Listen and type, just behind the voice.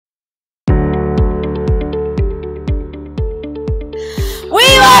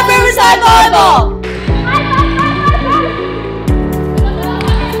Riverside Volleyball!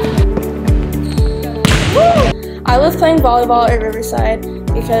 I love playing volleyball at Riverside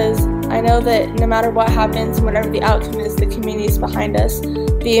because I know that no matter what happens and whatever the outcome is, the community is behind us.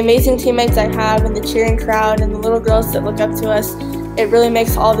 The amazing teammates I have and the cheering crowd and the little girls that look up to us, it really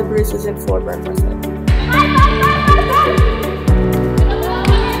makes all the bruises and floor burn worth it.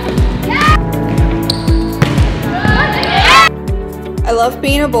 I love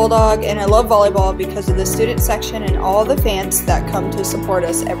being a Bulldog and I love volleyball because of the student section and all the fans that come to support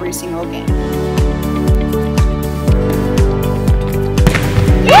us every single game.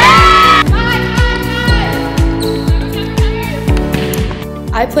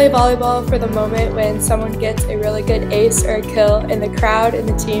 I play volleyball for the moment when someone gets a really good ace or a kill and the crowd and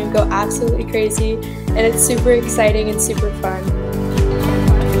the team go absolutely crazy, and it's super exciting and super fun.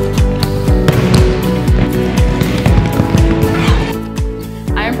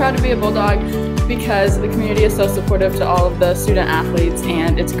 I am proud to be a Bulldog because the community is so supportive to all of the student athletes,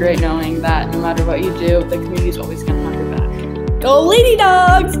 and it's great knowing that no matter what you do, the community is always going to have your back. Go Lady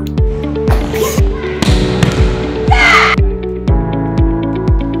Dogs!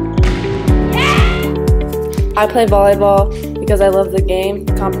 I play volleyball because I love the game,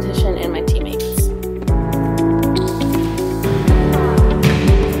 the competition, and my teammates.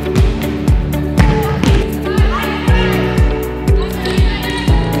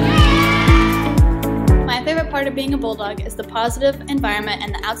 My favorite part of being a Bulldog is the positive environment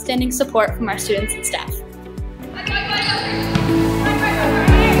and the outstanding support from our students and staff.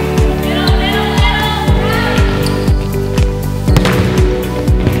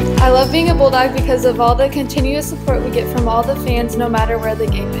 I love being a Bulldog because of all the continuous support we get from all the fans no matter where the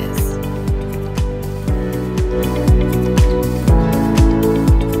game is.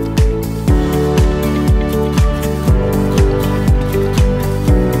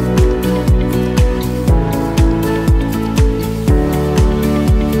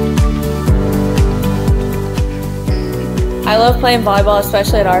 I love playing volleyball,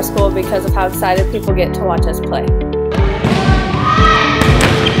 especially at our school, because of how excited people get to watch us play.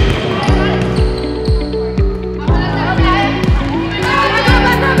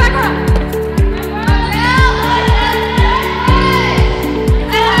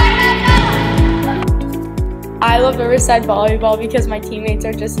 I love Riverside Volleyball because my teammates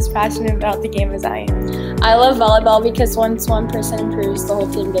are just as passionate about the game as I am. I love volleyball because once one person improves, the whole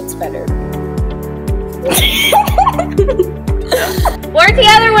team gets better. Work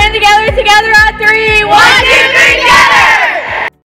together, win together, together on three. 1, 2, 3, together!